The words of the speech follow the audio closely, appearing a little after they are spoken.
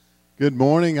Good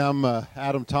morning. I'm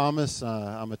Adam Thomas.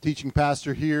 I'm a teaching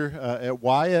pastor here at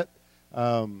Wyatt.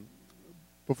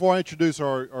 Before I introduce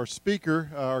our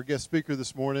speaker, our guest speaker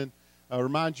this morning,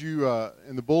 remind you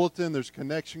in the bulletin there's a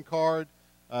connection card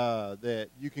that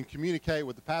you can communicate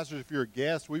with the pastors. If you're a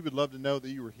guest, we would love to know that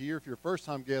you were here. If you're a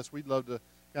first-time guest, we'd love to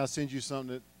kind of send you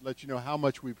something to let you know how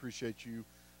much we appreciate you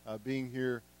being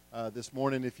here this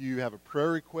morning. If you have a prayer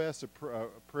request, a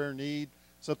prayer need,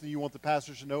 something you want the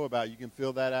pastors to know about, you can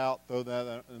fill that out, throw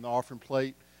that in the offering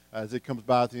plate. As it comes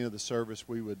by at the end of the service,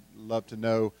 we would love to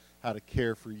know how to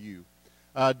care for you.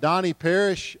 Donnie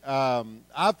Parrish,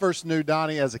 I first knew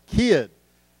Donnie as a kid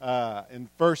in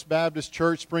First Baptist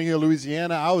Church, Spring Hill,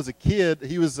 Louisiana. I was a kid.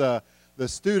 He was the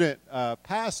student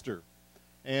pastor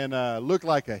and looked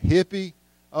like a hippie.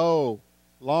 Oh,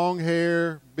 long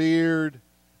hair, beard,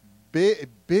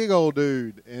 big old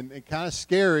dude, and kind of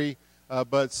scary.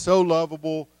 But so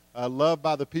lovable, loved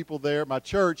by the people there at my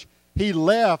church. He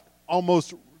left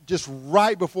almost just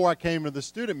right before I came to the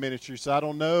student ministry, so I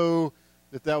don't know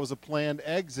if that was a planned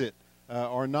exit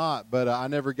or not. But I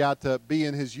never got to be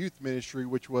in his youth ministry,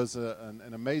 which was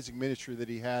an amazing ministry that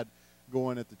he had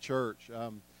going at the church.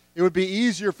 It would be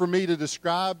easier for me to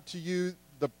describe to you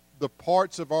the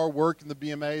parts of our work in the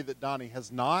BMA that Donnie has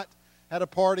not had a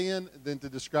part in than to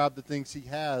describe the things he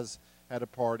has had a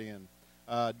part in.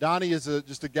 Donnie is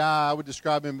just a guy, I would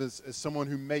describe him as someone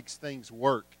who makes things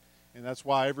work. And that's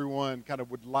why everyone kind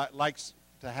of would likes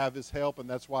to have his help, and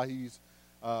that's why he's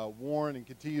worn and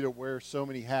continue to wear so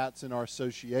many hats in our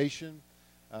association.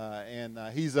 And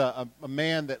he's a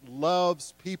man that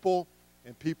loves people,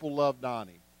 and people love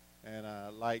Donnie, and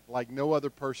like no other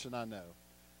person I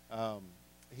know.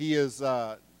 He is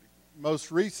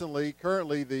most recently,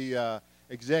 currently the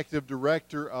executive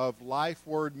director of Life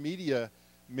Word Media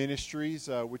Ministries,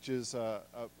 which is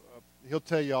he'll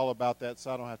tell you all about that,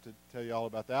 so I don't have to tell you all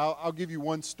about that. I'll give you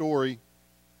one story.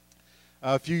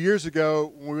 A few years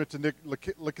ago, when we went to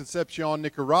La Concepcion,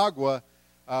 Nicaragua,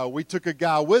 we took a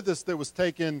guy with us that was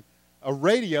taking a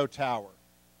radio tower,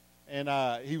 and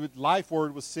Life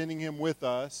Word was sending him with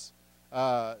us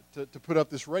to put up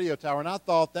this radio tower, and I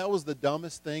thought that was the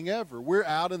dumbest thing ever. We're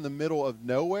out in the middle of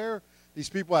nowhere. These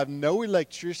people have no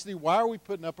electricity. Why are we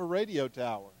putting up a radio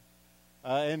tower?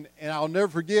 And I'll never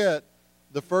forget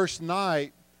the first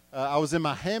night I was in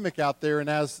my hammock out there, and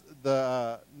as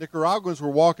the Nicaraguans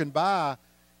were walking by,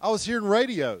 I was hearing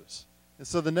radios. And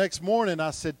so the next morning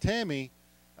I said, Tammy,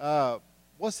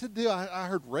 what's the deal? I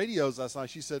heard radios last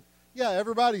night. She said, yeah,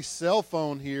 everybody's cell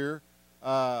phone here,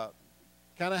 kind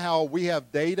of how we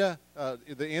have data,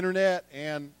 the internet,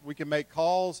 and we can make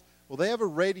calls. Well, they have a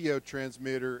radio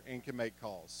transmitter and can make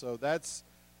calls. So that's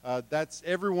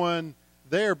everyone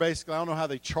there. Basically, I don't know how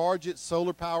they charge it,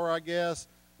 solar power, I guess.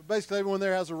 But basically, everyone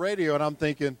there has a radio, and I'm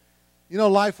thinking,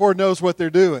 Life Word knows what they're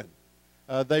doing.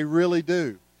 They really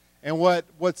do. And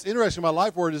what's interesting about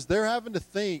Life Word is they're having to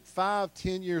think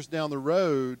 5-10 years down the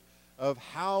road of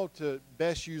how to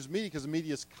best use media, because the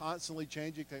media is constantly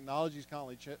changing, technology is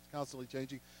constantly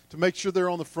changing, to make sure they're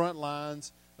on the front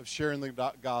lines of sharing the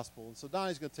gospel. And so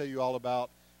Donnie's going to tell you all about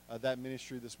that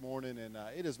ministry this morning, and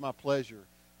it is my pleasure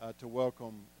to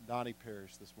welcome Donnie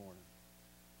Parrish this morning.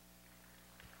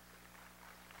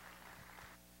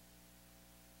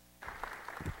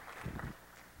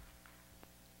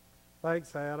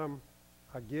 Thanks, Adam.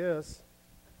 I guess.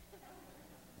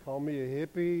 Call me a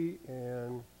hippie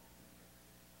and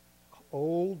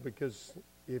old, because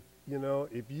if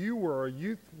you were a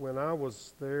youth when I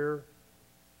was there,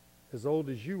 as old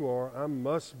as you are, I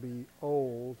must be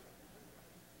old.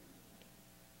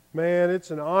 Man,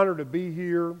 it's an honor to be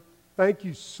here. Thank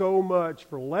you so much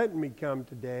for letting me come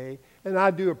today. And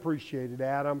I do appreciate it,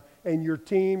 Adam, and your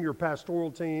team, your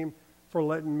pastoral team, for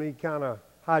letting me kind of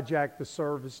hijack the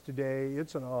service today.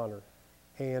 It's an honor.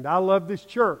 And I love this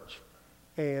church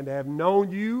and have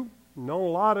known a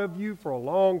lot of you for a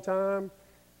long time,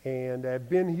 and have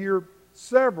been here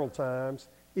several times.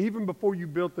 Even before you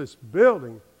built this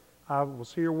building, I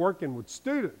was here working with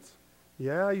students.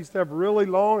 Yeah, I used to have really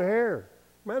long hair.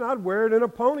 Man, I'd wear it in a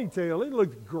ponytail. It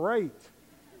looked great.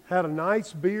 Had a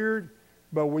nice beard.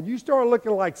 But when you start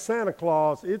looking like Santa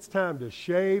Claus, it's time to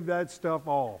shave that stuff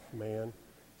off, man.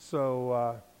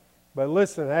 So, but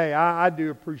listen, hey, I do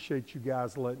appreciate you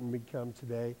guys letting me come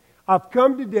today. I've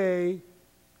come today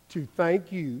to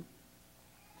thank you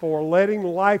for letting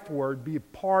Life Word be a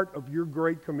part of your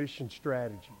Great Commission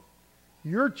strategy.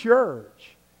 Your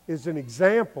church is an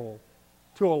example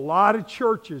to a lot of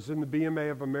churches in the BMA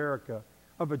of America,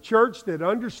 of a church that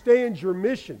understands your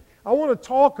mission. I want to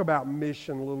talk about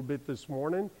mission a little bit this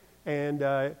morning, and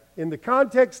in the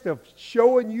context of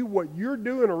showing you what you're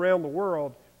doing around the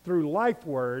world, through Life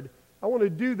Word, I want to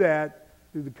do that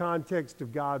through the context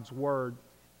of God's Word.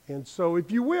 And so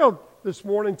if you will, this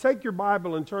morning, take your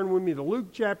Bible and turn with me to Luke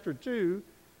chapter 2.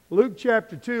 Luke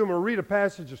chapter 2, I'm going to read a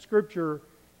passage of Scripture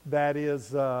that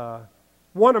is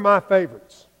one of my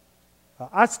favorites.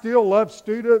 I still love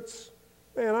students.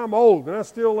 Man, I'm old, and I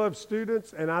still love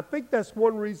students. And I think that's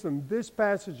one reason this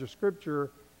passage of Scripture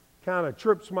kind of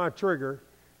trips my trigger,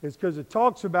 is because it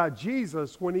talks about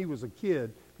Jesus when he was a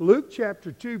kid. Luke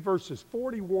chapter 2, verses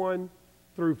 41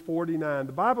 through 49.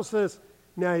 The Bible says,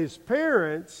 now his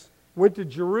parents went to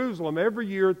Jerusalem every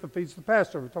year at the Feast of the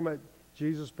Passover. We're talking about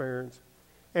Jesus' parents.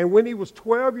 And when he was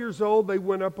 12 years old, they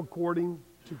went up according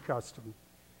to custom.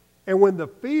 And when the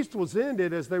feast was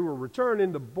ended, as they were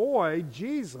returning, the boy,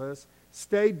 Jesus,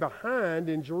 stayed behind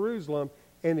in Jerusalem,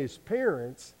 and his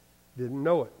parents didn't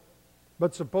know it.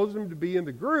 But supposing him to be in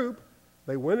the group,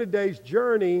 they went a day's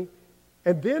journey,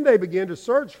 and then they began to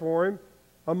search for him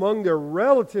among their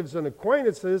relatives and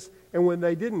acquaintances, and when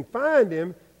they didn't find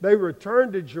him, they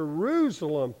returned to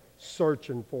Jerusalem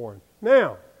searching for him.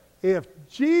 Now, if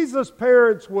Jesus'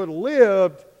 parents would have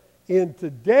lived in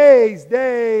today's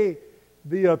day,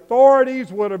 the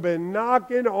authorities would have been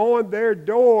knocking on their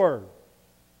door.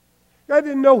 They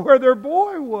didn't know where their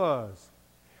boy was.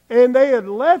 And they had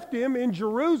left him in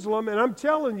Jerusalem, and I'm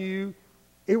telling you,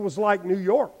 it was like New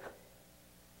York.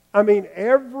 I mean,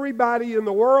 everybody in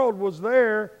the world was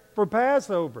there for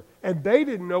Passover, and they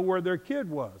didn't know where their kid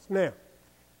was. Now,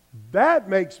 that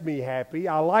makes me happy.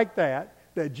 I like that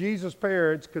Jesus'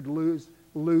 parents could lose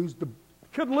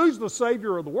the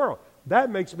Savior of the world. That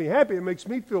makes me happy. It makes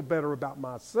me feel better about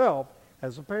myself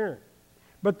as a parent.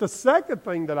 But the second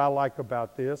thing that I like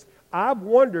about this, I've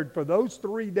wondered for those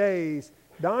 3 days,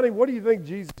 Donnie, what do you think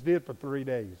Jesus did for 3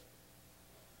 days?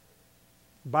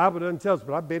 The Bible doesn't tell us,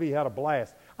 but I bet he had a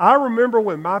blast. I remember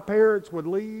when my parents would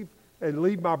leave and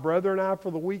leave my brother and I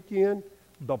for the weekend,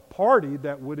 the party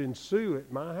that would ensue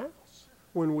at my house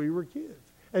when we were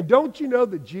kids. And don't you know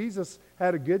that Jesus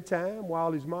had a good time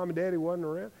while his mom and daddy wasn't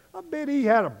around? I bet he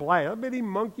had a blast. I bet he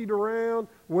monkeyed around,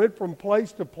 went from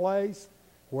place to place.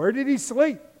 Where did he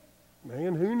sleep?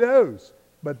 Man, who knows?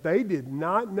 But they did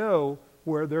not know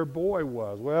where their boy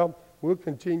was. Well, we'll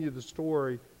continue the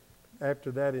story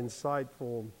after that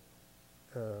insightful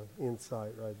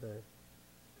insight right there.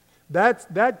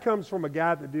 That comes from a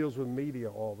guy that deals with media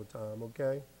all the time,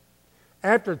 okay?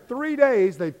 After 3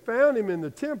 days, they found him in the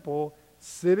temple,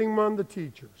 sitting among the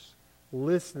teachers,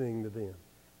 listening to them,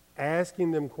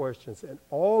 asking them questions. And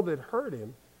all that heard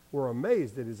him were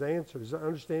amazed at his answers, his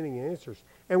understanding answers.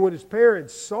 And when his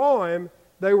parents saw him,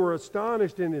 they were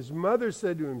astonished. And his mother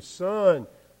said to him, "Son,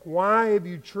 why have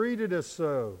you treated us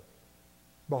so?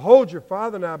 Behold, your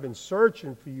father and I have been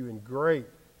searching for you in great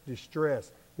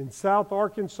distress." In South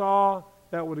Arkansas,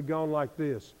 that would have gone like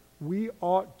this: "We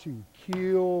ought to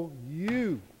kill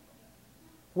you.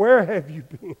 Where have you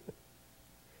been?"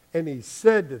 And he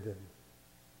said to them,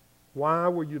 "Why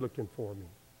were you looking for me?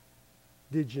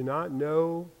 Did you not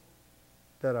know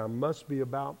that I must be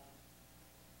about,"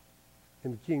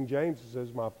 in the King James it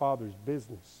says, "my Father's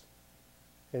business."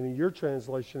 And in your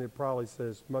translation it probably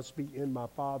says, "must be in my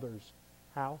Father's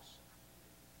house."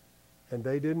 And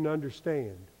they didn't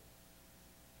understand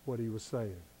what he was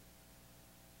saying.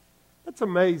 That's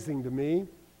amazing to me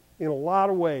in a lot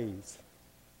of ways.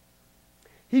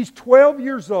 He's 12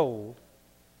 years old,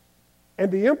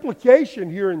 and the implication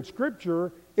here in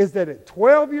Scripture is that at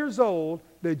 12 years old,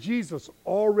 that Jesus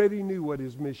already knew what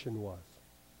his mission was.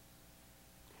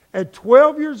 At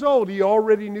 12 years old, he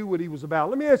already knew what he was about.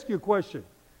 Let me ask you a question.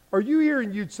 Are you here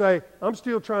and you'd say, "I'm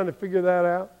still trying to figure that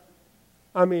out"?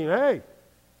 I mean, hey,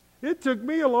 it took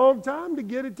me a long time to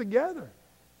get it together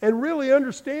and really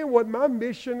understand what my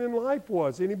mission in life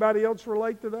was. Anybody else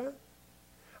relate to that?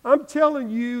 I'm telling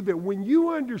you that when you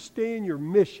understand your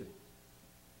mission,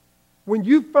 when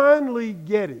you finally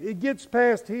get it, it gets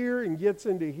past here and gets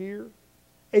into here,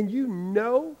 and you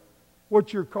know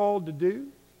what you're called to do,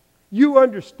 you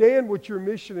understand what your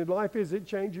mission in life is, it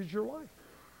changes your life.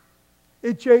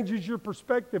 It changes your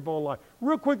perspective on life.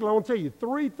 Real quickly, I want to tell you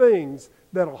 3 things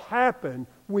that'll happen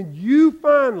when you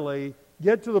finally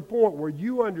get to the point where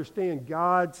you understand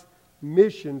God's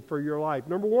mission for your life.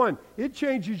 Number 1, it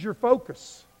changes your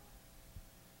focus.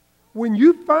 When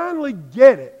you finally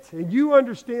get it and you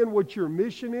understand what your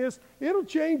mission is, it'll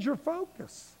change your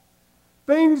focus.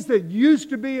 Things that used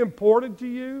to be important to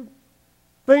you,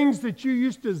 things that you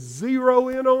used to zero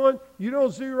in on, you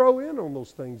don't zero in on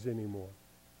those things anymore.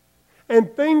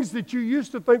 And things that you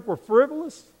used to think were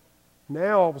frivolous,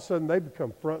 now all of a sudden they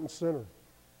become front and center.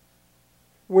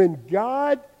 When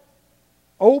God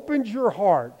opens your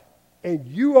heart and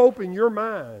you open your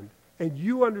mind and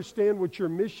you understand what your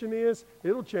mission is,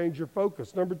 it'll change your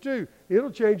focus. Number two,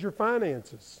 it'll change your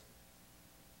finances.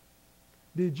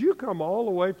 Did you come all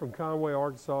the way from Conway,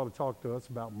 Arkansas to talk to us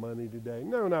about money today?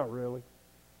 No, not really.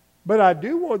 But I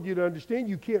do want you to understand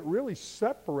you can't really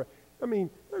separate. I mean,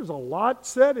 there's a lot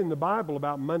said in the Bible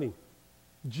about money.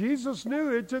 Jesus knew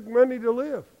it took money to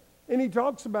live, and he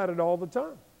talks about it all the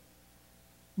time.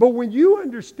 But when you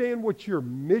understand what your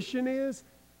mission is,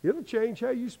 it'll change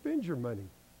how you spend your money.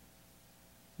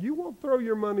 You won't throw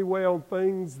your money away on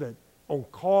on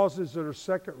causes that are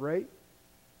second rate.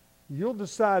 You'll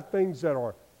decide things that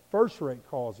are first-rate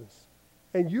causes.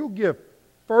 And you'll give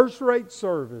first-rate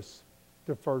service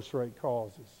to first-rate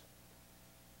causes.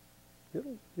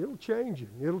 It'll change you.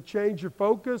 It'll change your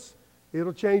focus.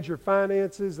 It'll change your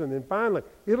finances. And then finally,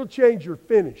 it'll change your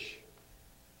finish.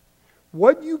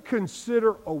 What you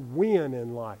consider a win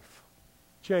in life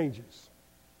changes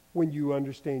when you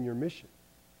understand your mission.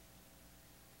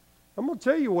 I'm going to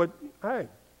tell you what, hey,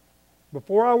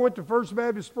 before I went to First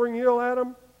Baptist Spring Hill,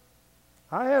 Adam,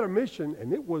 I had a mission,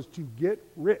 and it was to get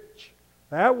rich.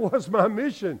 That was my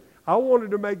mission. I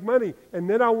wanted to make money, and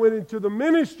then I went into the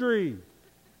ministry.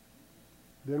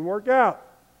 Didn't work out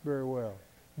very well.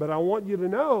 But I want you to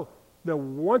know that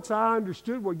once I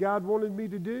understood what God wanted me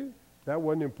to do, that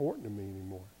wasn't important to me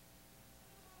anymore.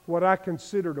 What I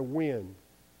considered a win,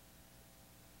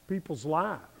 people's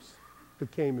lives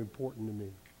became important to me.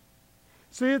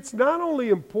 See, it's not only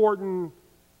important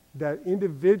that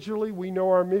individually we know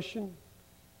our mission,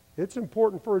 it's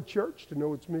important for a church to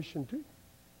know its mission too.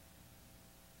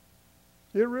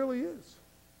 It really is.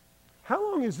 How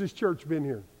long has this church been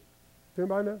here? Does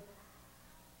anybody know?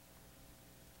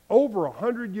 Over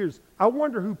 100 years. I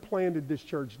wonder who planted this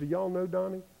church. Do y'all know,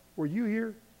 Donnie? Were you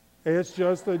here? It's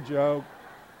just a joke.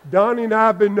 Donnie and I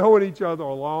have been knowing each other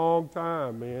a long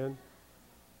time, man.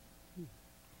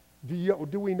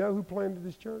 Do we know who planted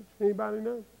this church? Anybody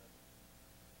know?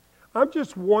 I'm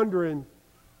just wondering,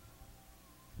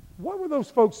 what were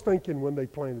those folks thinking when they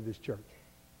planted this church?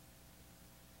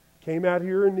 Came out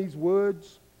here in these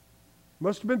woods.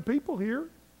 Must have been people here.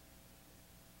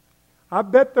 I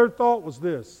bet their thought was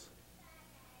this: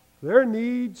 there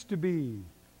needs to be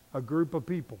a group of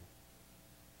people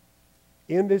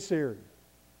in this area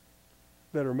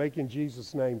that are making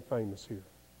Jesus' name famous here.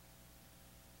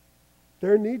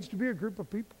 There needs to be a group of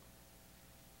people.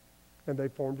 And they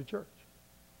formed a church.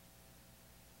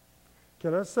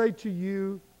 Can I say to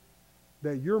you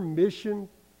that your mission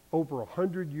over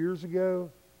 100 years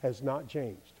ago has not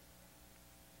changed?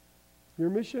 Your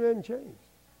mission hasn't changed.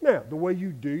 Now, the way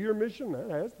you do your mission,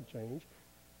 that has to change.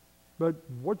 But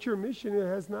what your mission is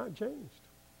has not changed.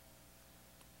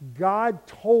 God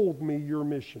told me your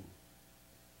mission.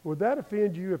 Would that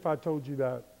offend you if I told you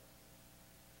that?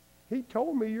 He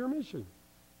told me your mission.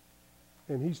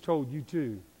 And he's told you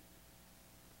too.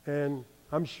 And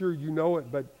I'm sure you know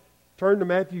it, but turn to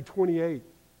Matthew 28.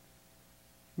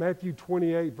 Matthew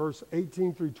 28, verse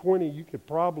 18 through 20. You could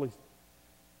probably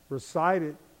recite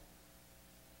it.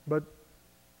 But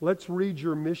let's read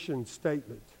your mission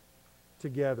statement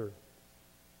together.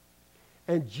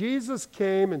 And Jesus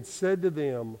came and said to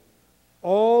them,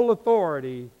 all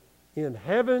authority in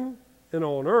heaven and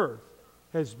on earth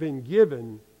has been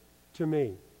given to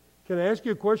me. Can I ask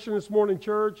you a question this morning,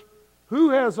 church?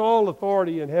 Who has all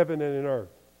authority in heaven and in earth?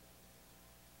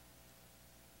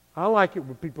 I like it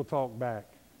when people talk back.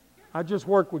 I just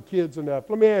work with kids enough.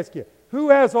 Let me ask you, who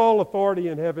has all authority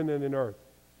in heaven and in earth?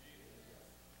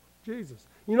 Jesus.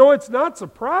 You know, it's not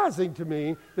surprising to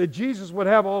me that Jesus would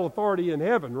have all authority in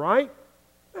heaven, right?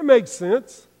 That makes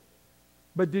sense.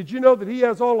 But did you know that he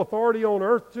has all authority on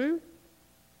earth too?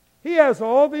 He has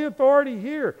all the authority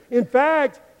here. In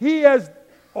fact, he has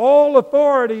all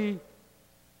authority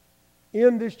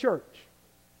in this church.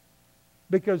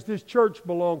 Because this church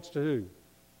belongs to who?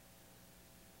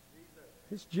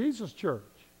 It's Jesus' church.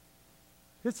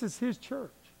 This is his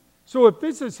church. So if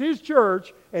this is his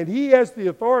church and he has the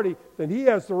authority, then he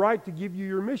has the right to give you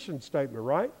your mission statement,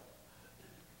 right?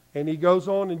 And he goes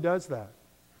on and does that.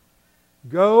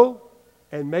 Go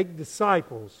and make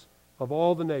disciples of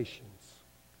all the nations,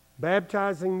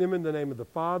 baptizing them in the name of the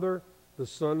Father, the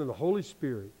Son, and the Holy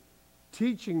Spirit,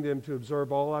 teaching them to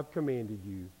observe all I've commanded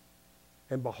you.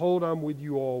 And behold, I'm with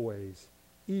you always,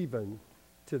 even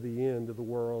to the end of the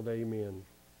world. Amen.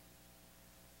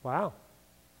 Wow.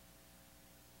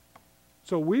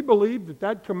 So we believe that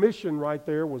that commission right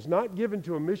there was not given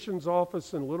to a missions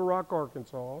office in Little Rock,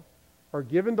 Arkansas, or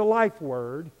given to Life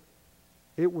Word.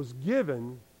 It was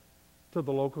given to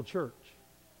the local church.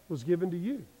 It was given to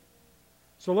you.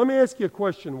 So let me ask you a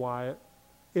question, Wyatt.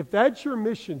 If that's your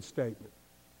mission statement,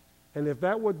 and if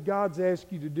that's what God's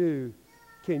asked you to do,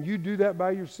 can you do that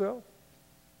by yourself?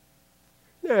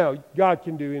 Now, God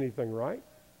can do anything, right?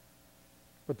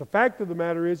 But the fact of the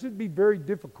matter is, it'd be very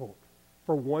difficult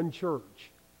for one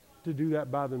church to do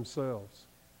that by themselves.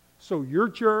 So your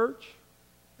church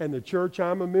and the church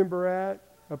I'm a member at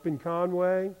up in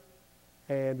Conway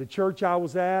and the church I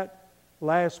was at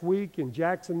last week in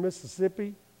Jackson,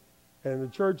 Mississippi, and the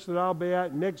church that I'll be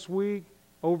at next week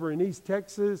over in East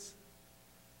Texas,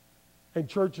 and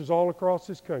churches all across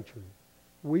this country.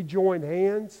 We join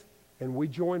hands and we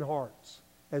join hearts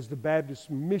as the Baptist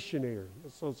Missionary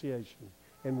Association.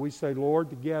 And we say, Lord,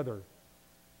 together,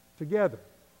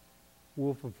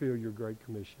 we'll fulfill your great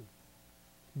commission.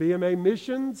 BMA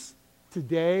Missions,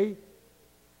 today,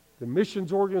 the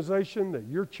missions organization that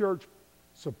your church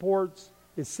supports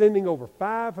is sending over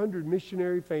 500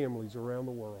 missionary families around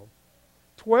the world.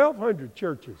 1,200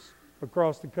 churches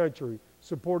across the country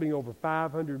supporting over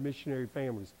 500 missionary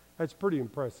families. That's pretty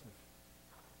impressive.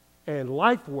 And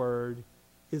LifeWord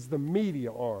is the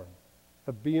media arm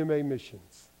of BMA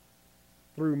Missions.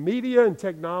 Through media and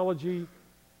technology,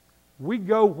 we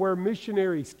go where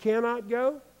missionaries cannot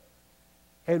go,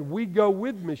 and we go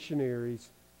with missionaries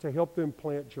to help them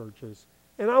plant churches.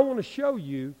 And I want to show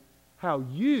you how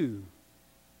your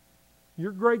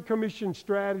Great Commission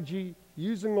strategy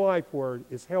using LifeWord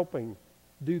is helping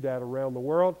do that around the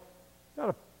world.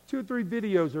 Got 2 or 3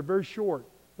 videos. They're very short,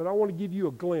 but I want to give you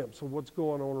a glimpse of what's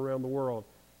going on around the world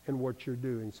and what you're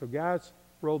doing. So guys,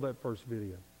 roll that first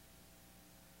video.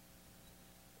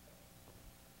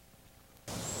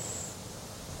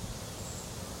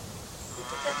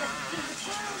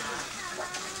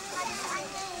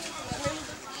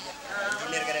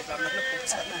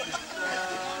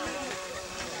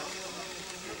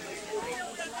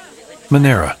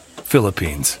 Manera,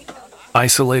 Philippines.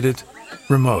 Isolated,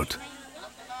 remote.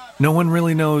 No one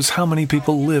really knows how many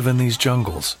people live in these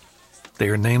jungles. They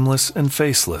are nameless and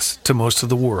faceless to most of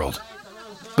the world.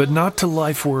 But not to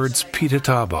LifeWord's Pete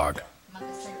Hatabog.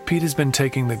 Pete has been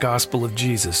taking the gospel of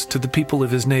Jesus to the people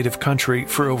of his native country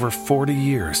for over 40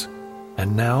 years.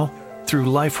 And now, through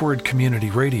LifeWord Community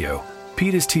Radio,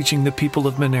 Pete is teaching the people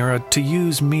of Manera to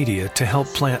use media to help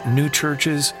plant new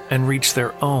churches and reach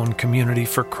their own community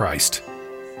for Christ.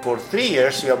 For 3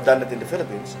 years, we have done it in the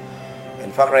Philippines.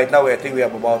 In fact, right now, I think we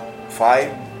have about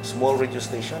 5 small radio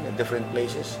stations in different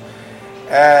places.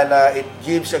 And it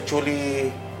gives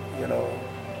actually,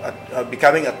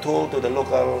 becoming a tool to the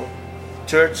local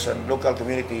church and local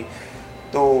community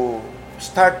to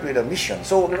start with a mission.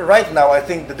 So right now, I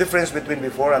think the difference between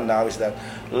before and now is that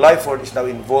LifeWord is now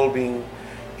involving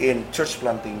in church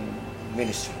planting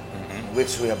ministry,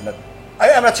 which we have not.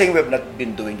 I'm not saying we have not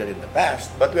been doing that in the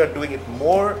past, but we are doing it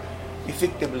more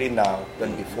effectively now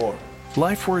than before.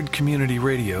 LifeWord Community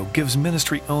Radio gives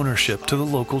ministry ownership to the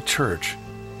local church.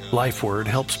 LifeWord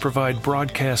helps provide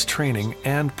broadcast training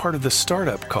and part of the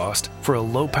startup cost for a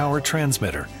low-power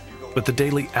transmitter. But the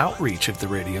daily outreach of the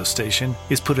radio station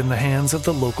is put in the hands of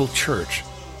the local church.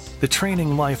 The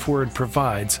training LifeWord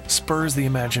provides spurs the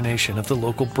imagination of the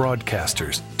local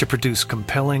broadcasters to produce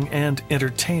compelling and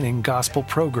entertaining gospel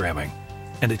programming,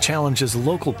 and it challenges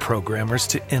local programmers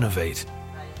to innovate.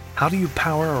 How do you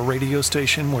power a radio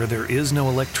station where there is no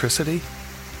electricity?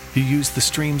 You use the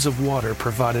streams of water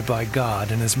provided by God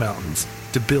in His mountains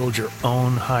to build your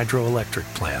own hydroelectric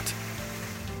plant.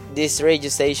 This radio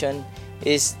station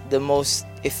is the most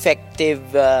effective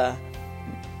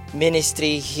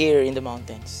ministry here in the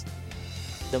mountains.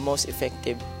 The most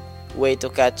effective way to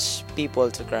catch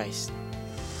people to Christ.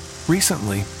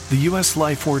 Recently, the U.S.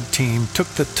 LifeWord team took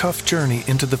the tough journey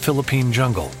into the Philippine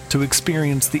jungle to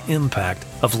experience the impact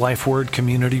of LifeWord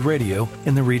Community Radio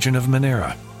in the region of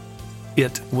Manera.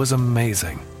 It was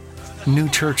amazing. New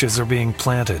churches are being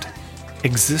planted.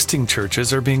 Existing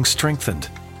churches are being strengthened.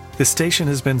 The station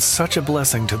has been such a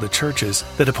blessing to the churches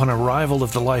that upon arrival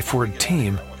of the LifeWord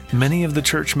team, many of the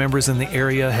church members in the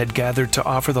area had gathered to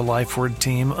offer the LifeWord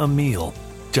team a meal,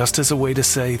 just as a way to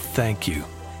say thank you.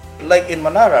 Like in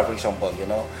Manara, for example,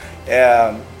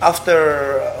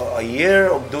 after a year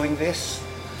of doing this,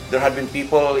 there had been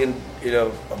people in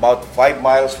about 5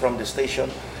 miles from the station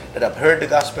that have heard the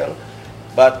gospel.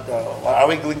 But what are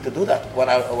we going to do that? What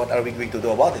are we going to do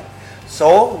about it?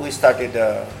 So we started.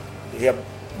 We have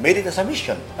made it as a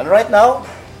mission, and right now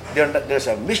there's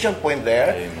a mission point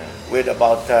there. Amen. With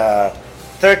about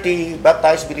 30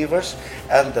 baptized believers.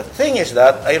 And the thing is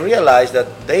that I realized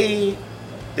that they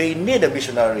need a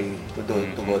missionary to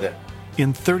go there.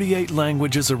 In 38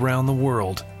 languages around the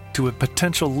world, to a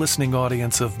potential listening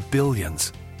audience of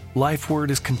billions,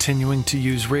 LifeWord is continuing to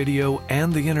use radio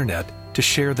and the internet to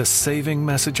share the saving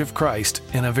message of Christ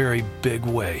in a very big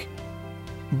way.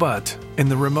 But in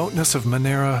the remoteness of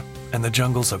Manera and the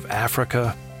jungles of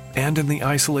Africa, and in the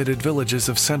isolated villages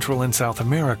of Central and South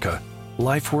America,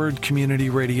 LifeWord Community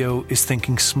Radio is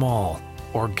thinking small,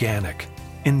 organic,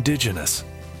 indigenous.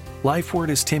 LifeWord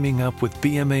is teaming up with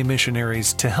BMA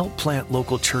missionaries to help plant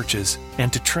local churches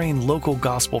and to train local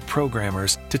gospel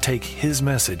programmers to take His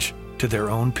message to their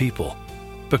own people.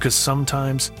 Because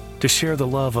sometimes, to share the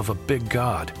love of a big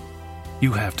God,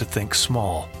 you have to think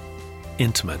small,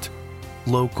 intimate,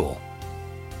 local.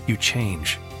 You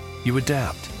change, you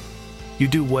adapt. You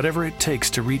do whatever it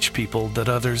takes to reach people that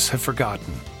others have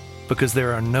forgotten, because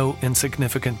there are no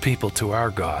insignificant people to our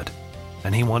God,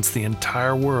 and He wants the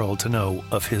entire world to know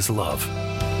of His love.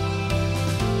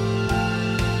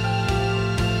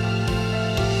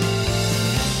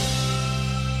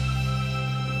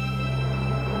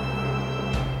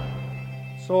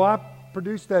 So I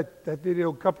produced that video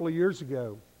a couple of years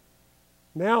ago.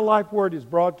 Now LifeWord is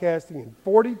broadcasting in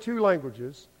 42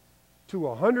 languages to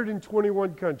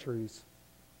 121 countries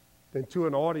and to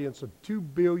an audience of 2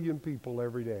 billion people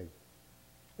every day.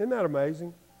 Isn't that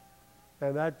amazing?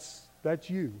 And that's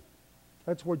you.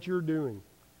 That's what you're doing.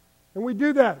 And we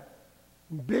do that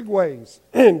in big ways,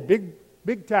 in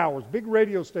big towers, big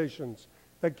radio stations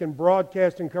that can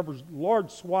broadcast and cover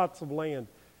large swaths of land.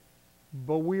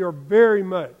 But we are very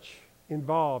much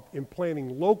involved in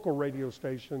planning local radio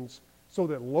stations so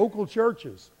that local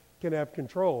churches can have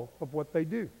control of what they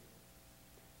do.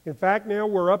 In fact, now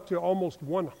we're up to almost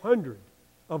 100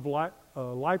 of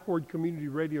LifeWord community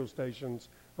radio stations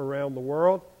around the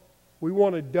world. We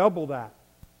want to double that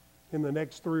in the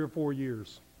next 3 or 4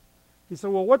 years. You say,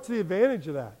 well, what's the advantage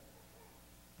of that?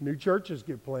 New churches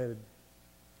get planted.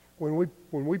 When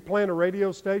we plant a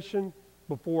radio station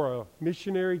before a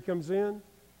missionary comes in,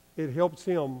 it helps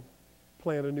him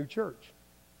plant a new church.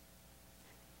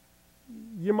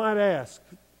 You might ask,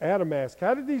 Adam asked,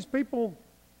 how did they hear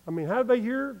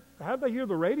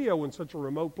the radio in such a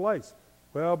remote place?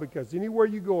 Well, because anywhere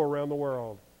you go around the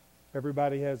world,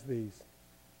 everybody has these.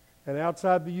 And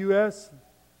outside the U.S.,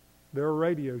 they're a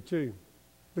radio too.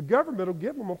 The government will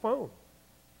give them a phone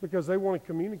because they want to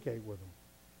communicate with them.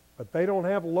 But they don't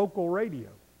have local radio.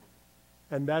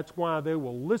 And that's why they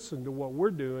will listen to what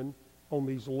we're doing on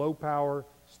these low-power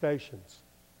stations.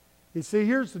 You see,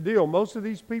 here's the deal. Most of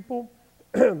these people,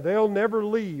 they'll never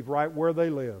leave right where they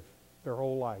live their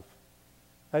whole life.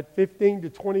 That 15 to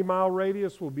 20-mile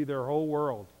radius will be their whole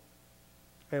world.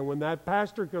 And when that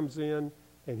pastor comes in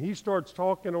and he starts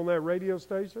talking on that radio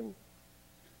station,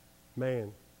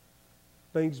 man,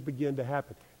 things begin to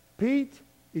happen. Pete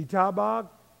Itabag,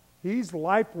 he's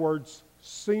LifeWord's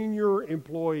senior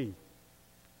employee.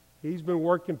 He's been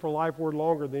working for LifeWord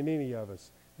longer than any of us,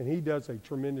 and he does a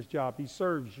tremendous job. He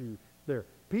serves you there.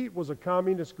 Pete was a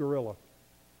communist guerrilla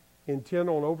intent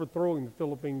on overthrowing the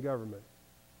Philippine government,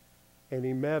 and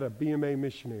he met a BMA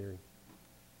missionary,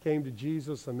 came to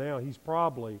Jesus, and now he's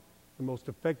probably the most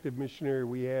effective missionary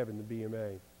we have in the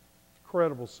BMA.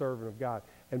 Incredible servant of God.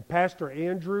 And Pastor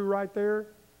Andrew right there,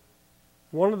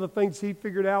 one of the things he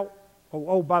figured out,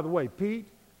 by the way, Pete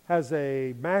has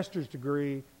a master's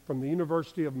degree from the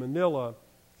University of Manila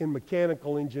in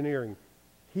mechanical engineering.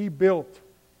 He built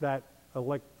that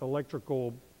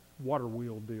electrical water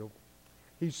wheel deal.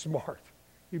 He's smart.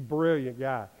 He's a brilliant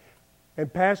guy.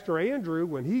 And Pastor Andrew,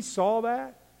 when he saw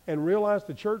that and realized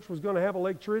the church was going to have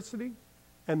electricity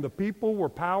and the people were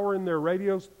powering their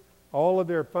radios, all of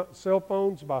their cell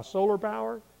phones by solar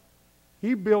power,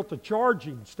 he built a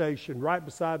charging station right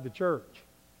beside the church.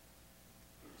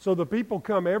 So the people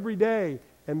come every day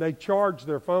and they charge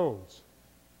their phones.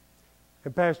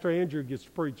 And Pastor Andrew gets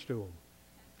to preach to them.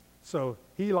 So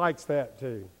he likes that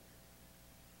too.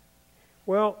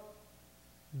 Well,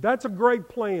 that's a great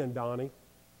plan, Donnie.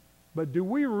 But do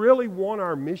we really want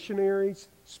our missionaries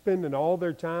spending all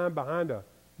their time behind a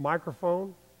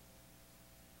microphone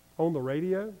on the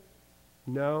radio?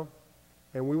 No.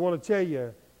 And we want to tell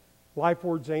you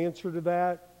LifeWord's answer to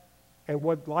that and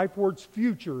what LifeWord's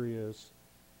future is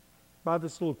by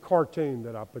this little cartoon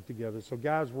that I put together. So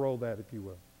guys, roll that if you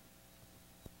will.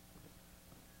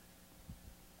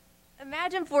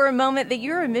 Imagine for a moment that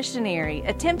you're a missionary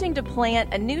attempting to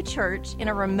plant a new church in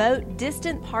a remote,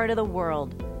 distant part of the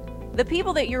world. The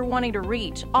people that you're wanting to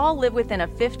reach all live within a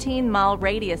 15-mile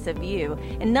radius of you,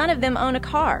 and none of them own a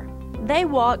car. They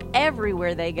walk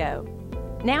everywhere they go.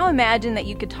 Now imagine that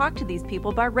you could talk to these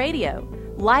people by radio,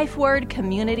 LifeWord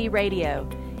Community Radio,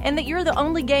 and that you're the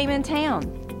only game in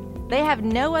town. They have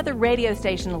no other radio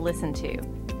station to listen to.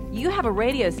 You have a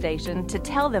radio station to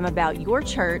tell them about your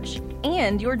church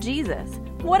and your Jesus.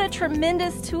 What a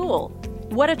tremendous tool!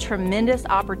 What a tremendous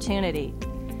opportunity.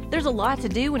 There's a lot to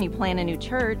do when you plant a new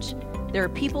church. There are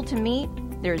people to meet.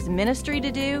 There's ministry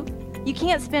to do. You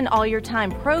can't spend all your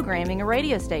time programming a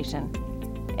radio station.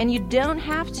 And you don't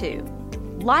have to.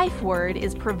 LifeWord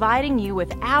is providing you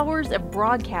with hours of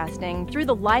broadcasting through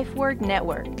the LifeWord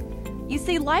network. You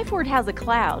see, LifeWord has a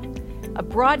cloud, a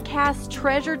broadcast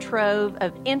treasure trove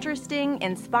of interesting,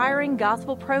 inspiring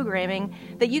gospel programming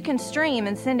that you can stream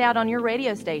and send out on your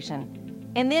radio station.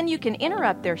 And then you can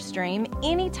interrupt their stream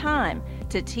anytime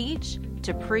to teach,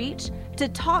 to preach, to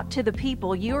talk to the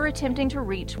people you are attempting to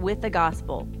reach with the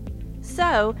gospel.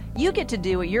 So, you get to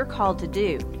do what you're called to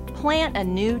do, plant a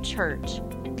new church.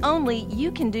 Only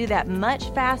you can do that much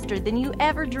faster than you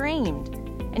ever dreamed.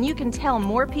 And you can tell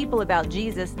more people about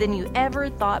Jesus than you ever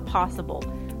thought possible,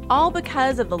 all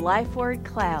because of the LifeWord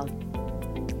cloud.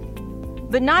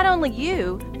 But not only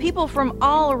you, people from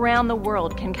all around the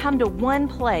world can come to one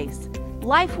place,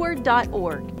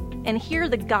 lifeword.org, and hear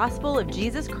the gospel of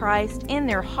Jesus Christ in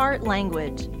their heart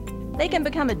language. They can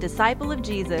become a disciple of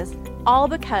Jesus, all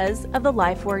because of the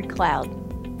LifeWord cloud.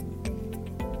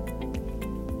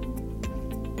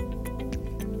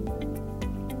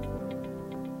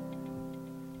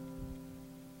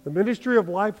 The ministry of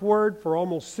LifeWord for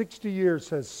almost 60 years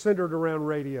has centered around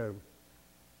radio.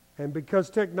 And because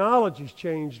technology's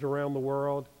changed around the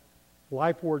world,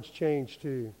 LifeWord's changed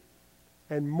too.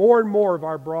 And more of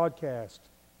our broadcasts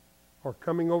are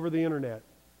coming over the internet.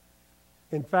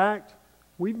 In fact,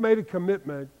 we've made a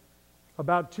commitment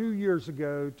about 2 years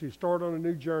ago to start on a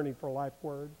new journey for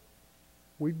LifeWord.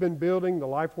 We've been building the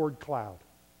LifeWord cloud.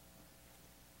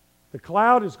 The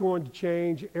cloud is going to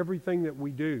change everything that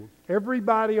we do.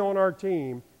 Everybody on our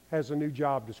team has a new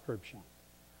job description.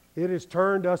 It has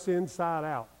turned us inside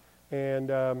out. And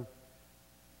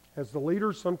as the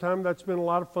leaders, sometimes that's been a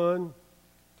lot of fun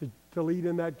to lead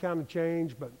in that kind of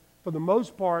change. But for the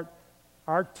most part,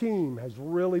 our team has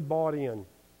really bought in.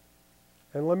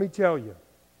 And let me tell you,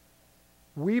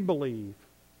 we believe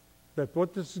that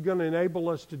what this is going to enable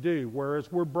us to do,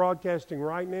 whereas we're broadcasting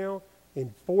right now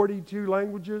in 42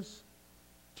 languages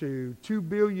to 2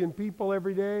 billion people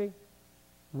every day,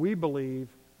 we believe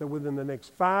that within the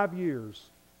next 5 years,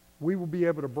 we will be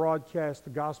able to broadcast the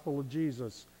gospel of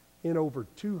Jesus in over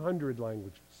 200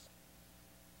 languages.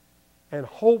 And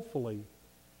hopefully,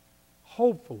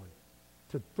 to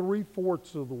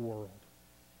 3/4 of the world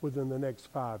within the next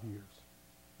 5 years.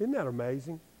 Isn't that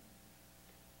amazing?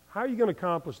 How are you going to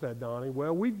accomplish that, Donnie?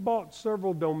 Well, we've bought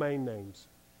several domain names.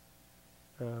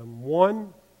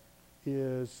 One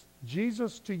is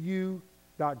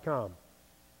JesusToYou.com.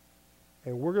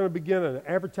 And we're going to begin an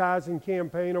advertising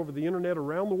campaign over the internet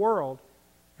around the world,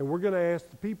 and we're going to ask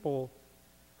the people,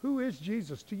 who is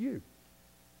Jesus to you?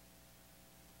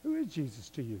 Who is Jesus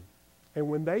to you? And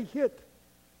when they hit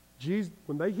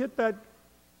that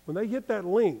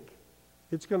link,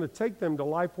 it's going to take them to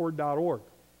lifeword.org.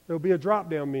 There'll be a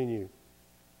drop-down menu,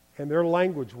 and their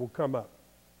language will come up.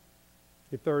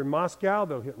 If they're in Moscow,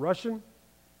 they'll hit Russian,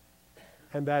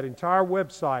 and that entire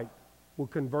website will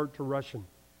convert to Russian.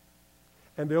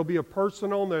 And there'll be a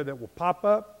person on there that will pop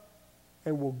up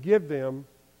and will give them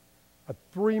a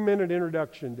 3-minute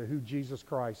introduction to who Jesus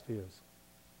Christ is.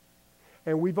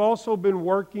 And we've also been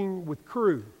working with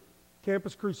Cru,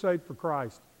 Campus Crusade for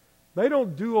Christ. They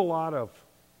don't do a lot of,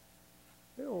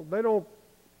 they don't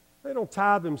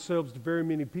tie themselves to very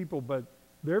many people, but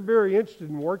they're very interested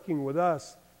in working with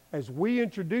us. As we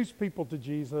introduce people to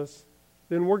Jesus,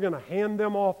 then we're going to hand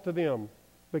them off to them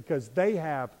because they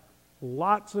have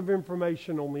lots of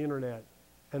information on the internet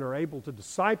and are able to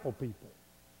disciple people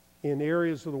in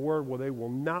areas of the world where they will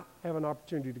not have an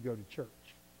opportunity to go to church.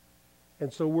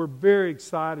 And so we're very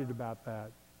excited about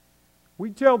that.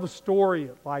 We tell the story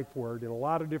at LifeWord in a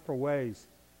lot of different ways,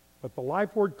 but the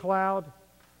LifeWord cloud,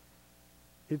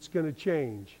 it's going to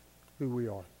change who we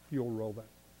are. You'll roll that.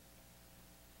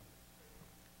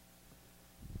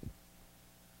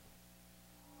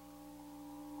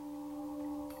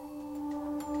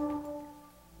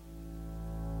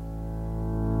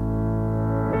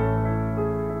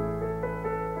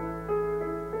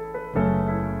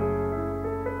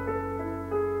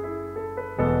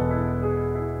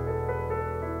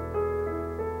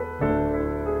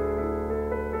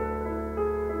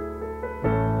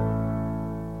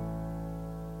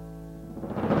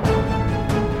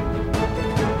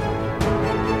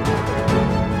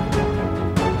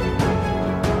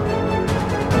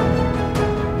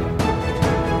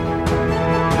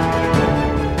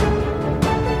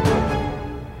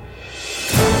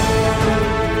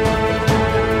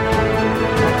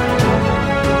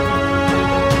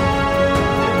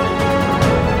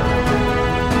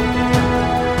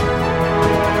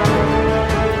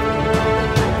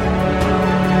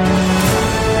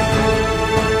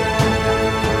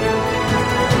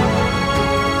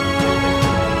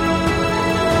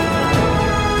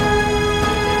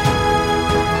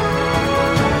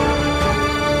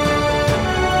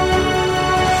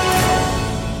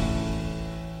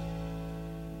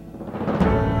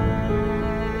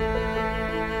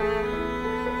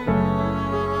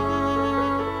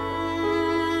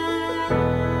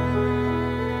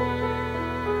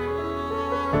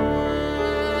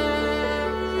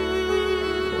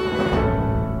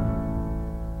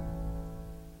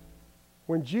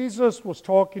 When Jesus was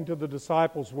talking to the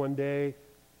disciples one day,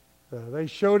 they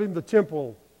showed him the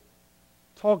temple,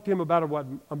 talked to him about what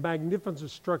a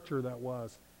magnificent structure that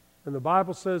was. And the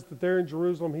Bible says that there in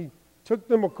Jerusalem, he took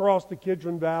them across the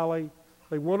Kidron Valley.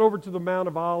 They went over to the Mount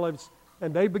of Olives,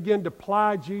 and they began to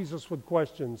ply Jesus with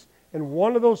questions. And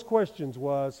one of those questions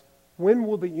was, when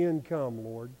will the end come,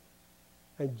 Lord?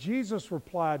 And Jesus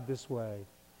replied this way,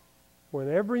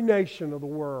 when every nation of the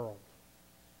world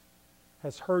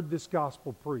has heard this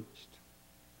gospel preached,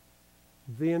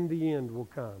 then the end will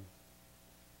come.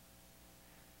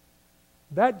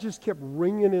 That just kept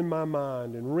ringing in my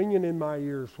mind and ringing in my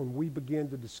ears when we began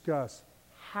to discuss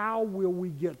how will we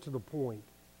get to the point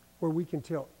where we can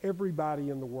tell everybody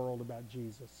in the world about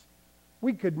Jesus.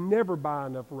 We could never buy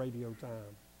enough radio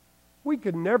time. We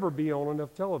could never be on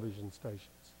enough television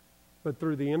stations. But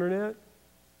through the internet,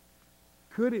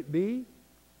 could it be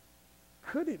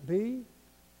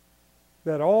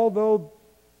that although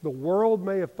the world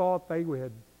may have thought they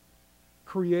had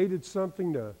created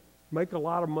something to make a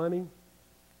lot of money,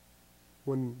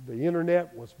 when the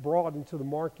internet was brought into the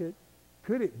market,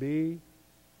 could it be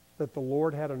that the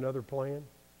Lord had another plan?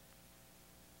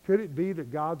 Could it be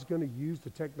that God's going to use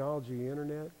the technology of the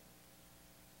internet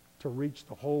to reach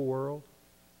the whole world?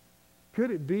 Could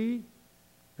it be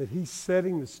that He's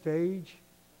setting the stage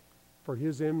for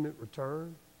His imminent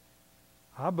return?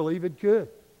 I believe it could.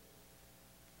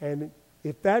 And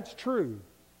if that's true,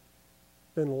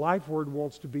 then LifeWord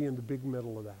wants to be in the big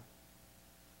middle of that.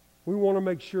 We want to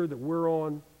make sure that we're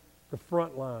on the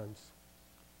front lines.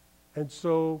 And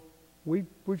so we've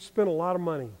spent a lot of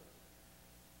money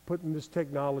putting this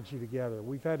technology together.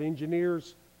 We've had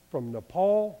engineers from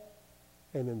Nepal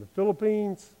and in the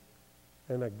Philippines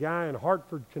and a guy in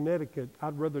Hartford, Connecticut.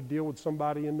 I'd rather deal with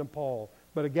somebody in Nepal.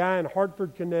 But a guy in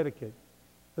Hartford, Connecticut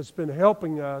that's been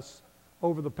helping us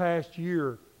over the past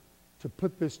year to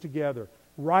put this together.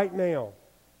 Right now,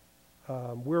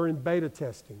 we're in beta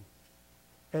testing.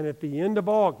 And at the end of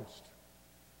August,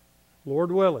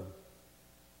 Lord willing,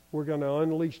 we're going to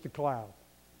unleash the cloud.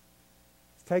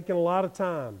 It's taken a lot of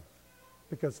time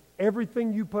because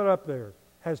everything you put up there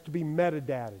has to be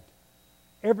metadated.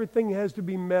 Everything has to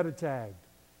be meta-tagged.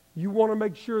 You want to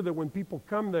make sure that when people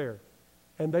come there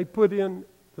and they put in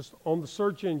on the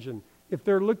search engine, if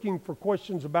they're looking for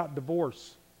questions about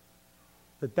divorce,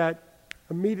 that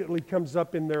immediately comes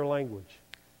up in their language.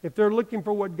 If they're looking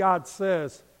for what God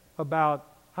says about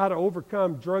how to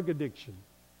overcome drug addiction,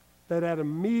 that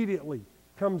immediately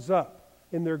comes up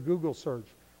in their Google search.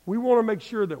 We want to make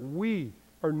sure that we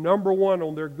are number one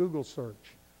on their Google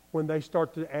search when they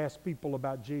start to ask people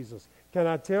about Jesus. Can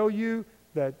I tell you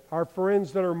that our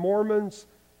friends that are Mormons,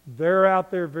 they're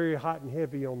out there very hot and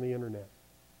heavy on the internet?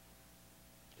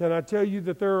 Can I tell you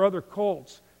that there are other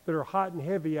cults that are hot and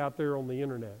heavy out there on the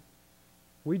internet?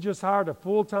 We just hired a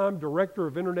full-time director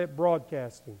of internet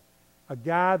broadcasting, a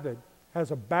guy that has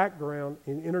a background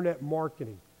in internet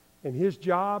marketing. And his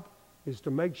job is to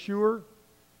make sure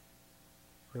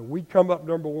that we come up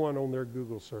number one on their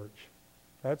Google search.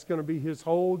 That's going to be his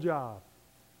whole job.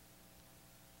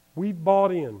 We've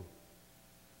bought in,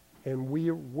 and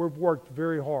we've worked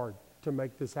very hard to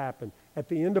make this happen. At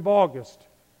the end of August,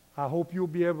 I hope you'll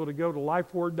be able to go to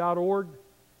lifeword.org,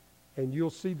 and you'll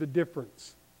see the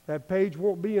difference. That page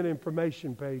won't be an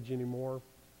information page anymore.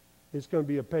 It's going to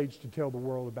be a page to tell the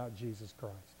world about Jesus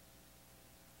Christ.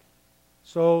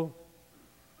 So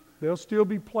there'll still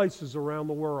be places around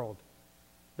the world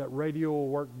that radio will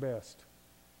work best.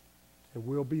 And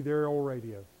we'll be there on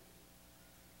radio.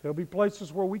 There'll be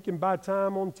places where we can buy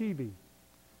time on TV.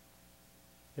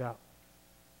 Yeah.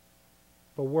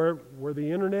 But where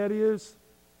the internet is,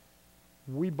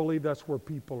 we believe that's where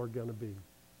people are going to be.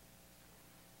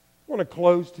 I want to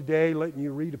close today letting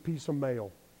you read a piece of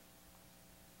mail.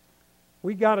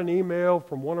 We got an email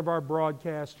from one of our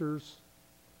broadcasters.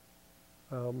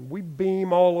 We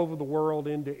beam all over the world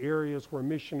into areas where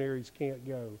missionaries can't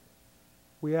go.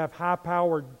 We have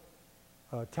high-powered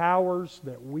towers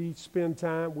that we spend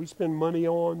money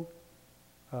on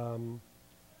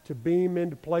to beam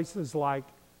into places like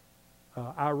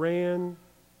Iran,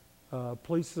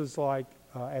 places like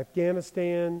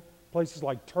Afghanistan, places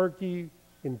like Turkey.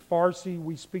 In Farsi,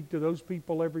 we speak to those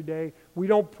people every day. We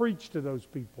don't preach to those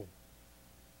people.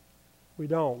 We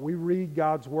don't. We read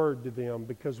God's Word to them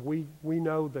because we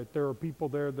know that there are people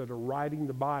there that are writing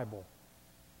the Bible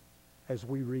as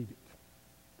we read it.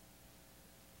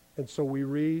 And so we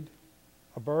read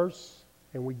a verse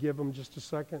and we give them just a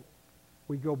second.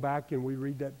 We go back and we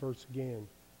read that verse again.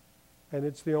 And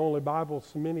it's the only Bible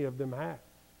so many of them have.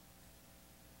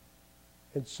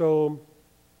 And so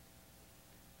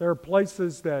there are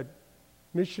places that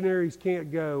Missionaries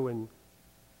can't go, and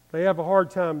they have a hard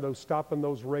time, though, stopping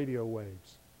those radio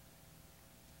waves.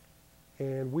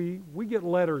 And we get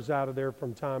letters out of there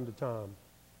from time to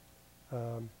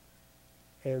time.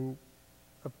 And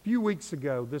a few weeks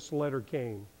ago, this letter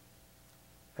came.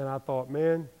 And I thought,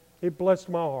 man, it blessed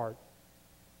my heart.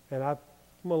 And I'm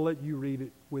going to let you read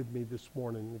it with me this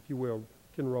morning, if you will. You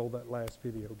can roll that last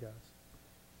video, guys.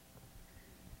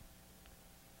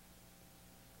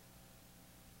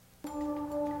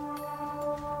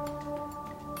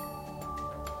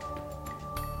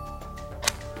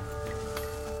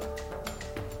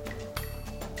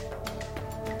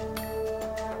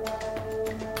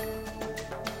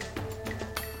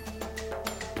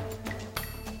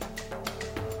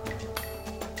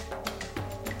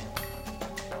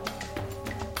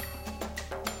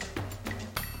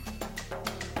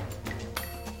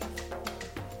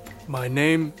 My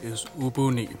name is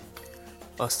Ubuni,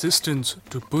 assistant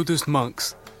to Buddhist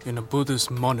monks in a Buddhist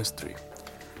monastery.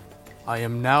 I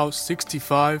am now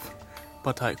 65,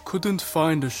 but I couldn't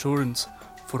find assurance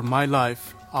for my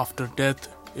life after death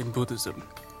in Buddhism.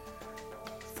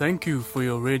 Thank you for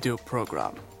your radio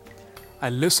program. I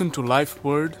listen to Life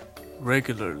Word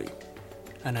regularly,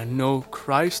 and I know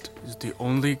Christ is the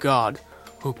only God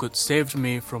who could save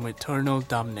me from eternal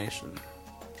damnation.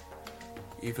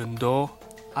 Even though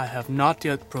I have not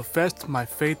yet professed my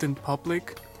faith in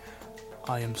public,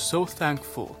 I am so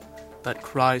thankful that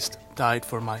Christ died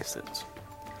for my sins.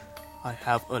 I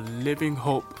have a living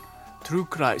hope through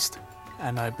Christ,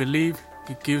 and I believe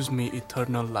He gives me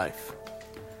eternal life.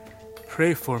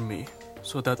 Pray for me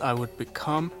so that I would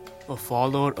become a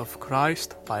follower of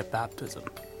Christ by baptism.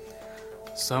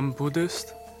 Some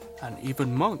Buddhists and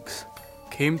even monks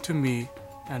came to me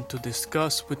and to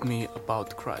discuss with me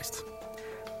about Christ.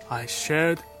 I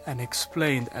shared and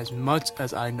explained as much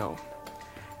as I know.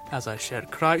 As I share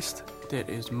Christ, there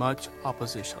is much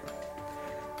opposition.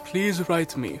 Please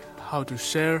write me how to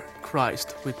share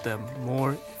Christ with them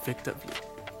more effectively.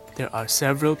 There are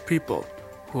several people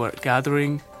who are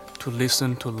gathering to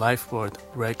listen to Life Word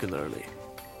regularly.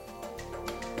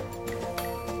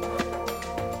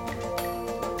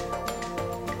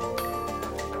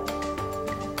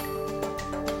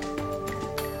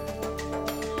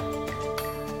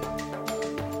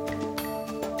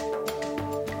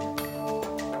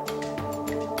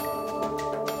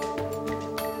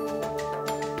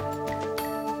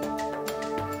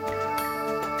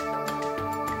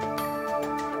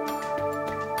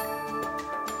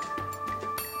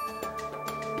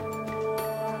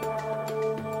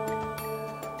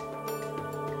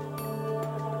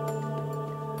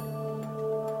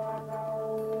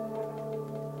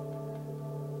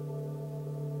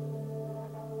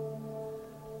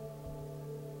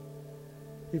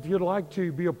 If you'd like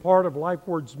to be a part of Life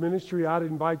Word's ministry, I'd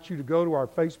invite you to go to our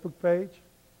Facebook page,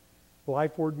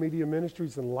 Life Word Media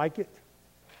Ministries, and like it.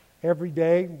 Every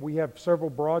day we have several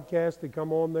broadcasts that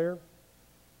come on there.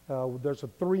 There's a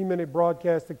 3-minute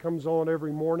broadcast that comes on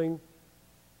every morning.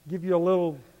 Give you a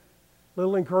little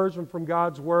encouragement from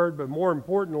God's Word, but more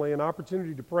importantly, an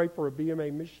opportunity to pray for a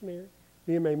BMA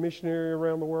missionary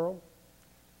around the world,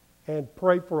 and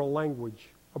pray for a language,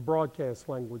 a broadcast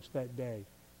language that day.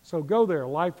 So go there,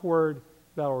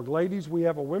 lifeword.org. Ladies, we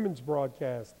have a women's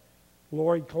broadcast.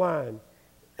 Lori Klein,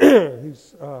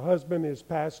 whose husband is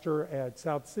pastor at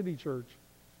South City Church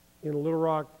in Little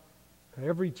Rock,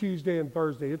 every Tuesday and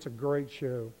Thursday. It's a great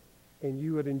show, and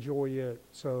you would enjoy it.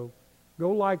 So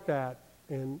go like that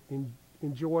and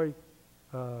enjoy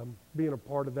being a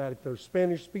part of that. If there's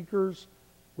Spanish speakers,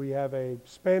 we have a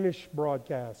Spanish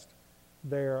broadcast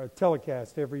there, a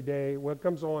telecast every day. Well, it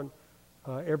comes on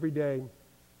every day.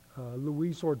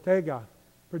 Luis Ortega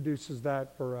produces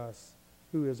that for us,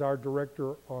 who is our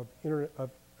director of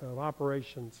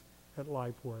operations at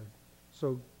Life Word.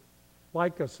 So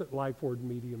like us at Life Word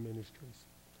Media Ministries.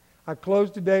 I close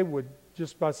today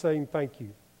just by saying thank you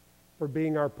for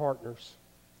being our partners.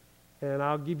 And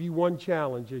I'll give you one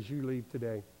challenge as you leave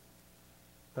today.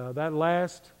 That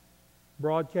last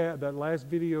broadcast, that last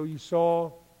video you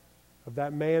saw of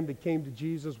that man that came to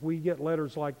Jesus, we get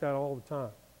letters like that all the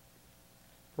time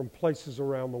from places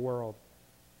around the world.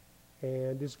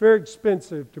 And it's very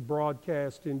expensive to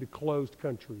broadcast into closed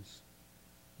countries.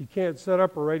 You can't set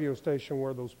up a radio station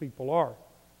where those people are.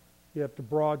 You have to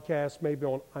broadcast maybe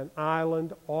on an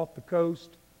island off the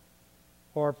coast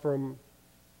or from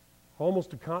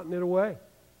almost a continent away.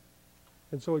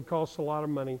 And so it costs a lot of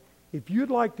money. If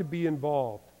you'd like to be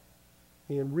involved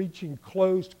in reaching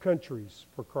closed countries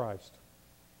for Christ,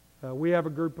 we have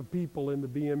a group of people in the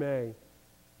BMA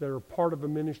that are part of a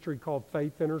ministry called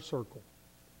Faith Inner Circle.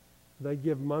 They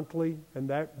give monthly, and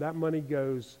that money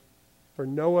goes for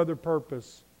no other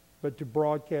purpose but to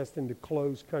broadcast into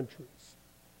closed countries.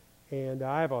 And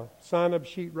I have a sign-up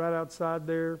sheet right outside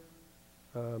there.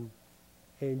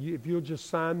 If you'll just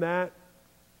sign that,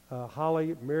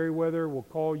 Holly at Merriweather will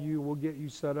call you. We'll get you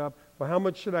set up. Well, how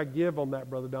much should I give on that,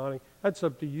 Brother Donnie? That's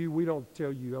up to you. We don't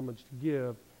tell you how much to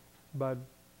give, but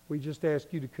we just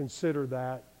ask you to consider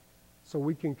that so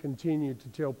we can continue to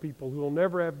tell people who will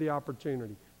never have the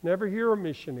opportunity, never hear a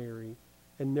missionary,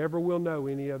 and never will know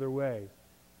any other way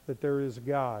that there is a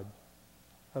God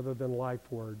other than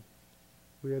Life Word.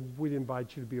 We'd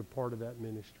invite you to be a part of that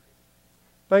ministry.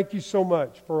 Thank you so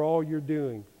much for all you're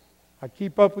doing. I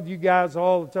keep up with you guys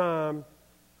all the time.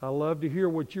 I love to hear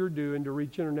what you're doing to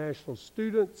reach international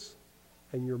students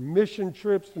and your mission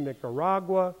trips to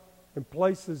Nicaragua and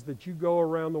places that you go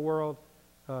around the world.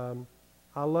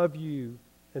 I love you,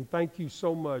 and thank you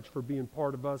so much for being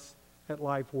part of us at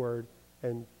Life Word.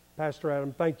 And Pastor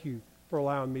Adam, thank you for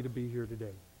allowing me to be here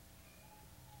today.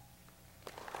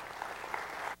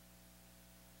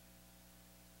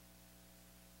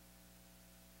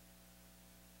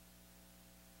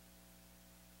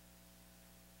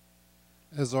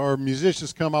 As our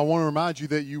musicians come, I want to remind you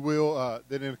that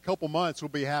that in a couple months we'll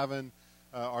be having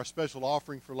our special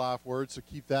offering for Life Word, so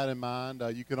keep that in mind.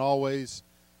 You can always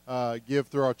give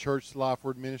through our church to Life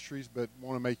Word Ministries, but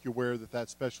want to make you aware that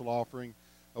special offering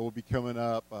will be coming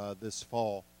up this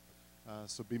fall.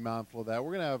 So be mindful of that.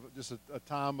 We're going to have just a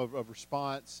time of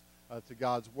response to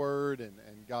God's Word and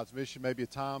God's mission, maybe a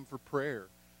time for prayer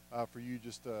for you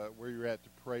just where you're at to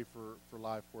pray for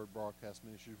Life Word Broadcast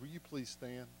Ministries. Will you please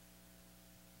stand?